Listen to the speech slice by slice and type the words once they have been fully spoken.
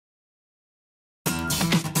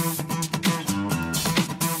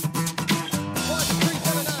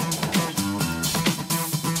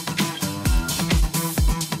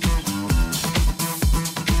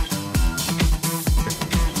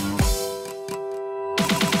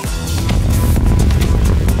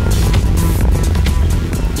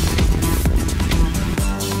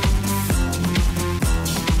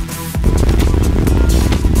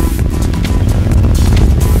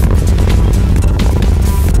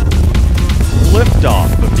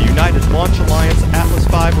liftoff of the United Launch Alliance Atlas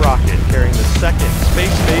V rocket carrying the second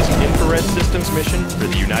space-based infrared systems mission for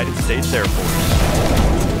the United States Air Force.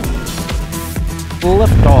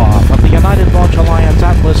 Liftoff of the United Launch Alliance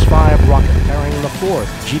Atlas V rocket carrying the fourth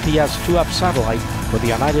GPS-2F satellite for the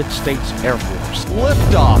United States Air Force.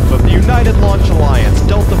 Liftoff of the United Launch Alliance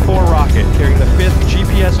Delta IV rocket carrying the fifth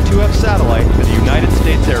GPS-2F satellite for the United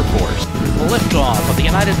States Air Force. Liftoff of the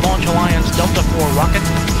United Launch Alliance Delta IV rocket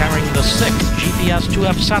carrying the sixth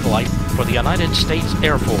GPS-2F satellite for the United States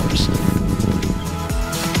Air Force.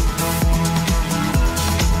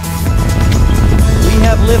 We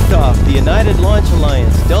have liftoff, the United Launch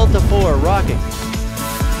Alliance Delta IV rocket.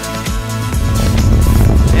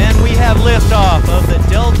 And we have liftoff of the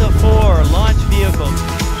Delta IV launch vehicle.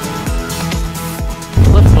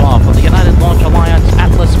 Liftoff of the United Launch Alliance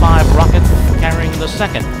Atlas V rocket carrying the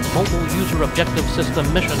second Mobile User Objective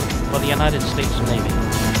System mission for the United States Navy.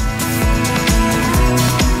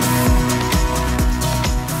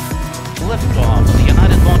 Liftoff of the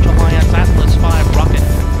United Launch Alliance Atlas V rocket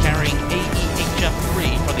carrying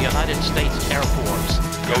AEHF-3 for the United States Air Force.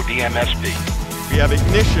 Go DMSP. We have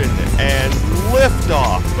ignition and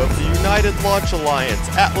liftoff of the United Launch Alliance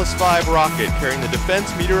Atlas V rocket carrying the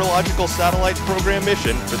Defense Meteorological Satellite Program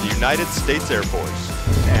mission for the United States Air Force.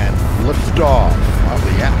 And liftoff of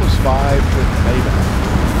the Atlas V with Maven,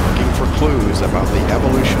 looking for clues about the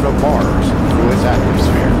evolution of Mars through its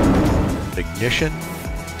atmosphere. Ignition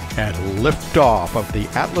and liftoff of the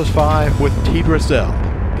Atlas V with T-Drizzle,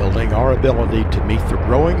 building our ability to meet the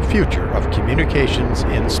growing future of communications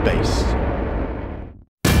in space.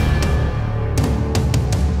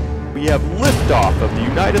 We have liftoff of the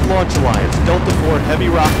United Launch Alliance Delta IV Heavy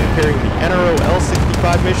rocket carrying the NRO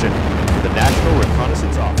L-65 mission for the National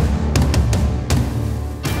Reconnaissance Office.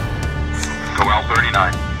 Go L-39.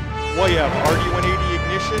 Well, you have RD-180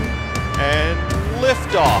 ignition and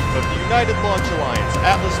liftoff of the United Launch Alliance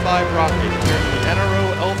Atlas V rocket carrying the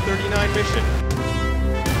NRO L-39 mission.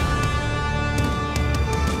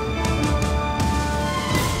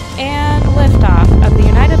 And liftoff of the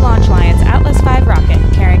United Launch Alliance Atlas V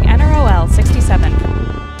rocket carrying NRO L-67.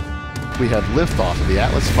 We had liftoff of the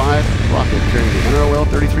Atlas V rocket carrying the NRO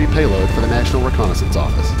L-33 payload for the National Reconnaissance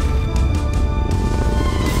Office.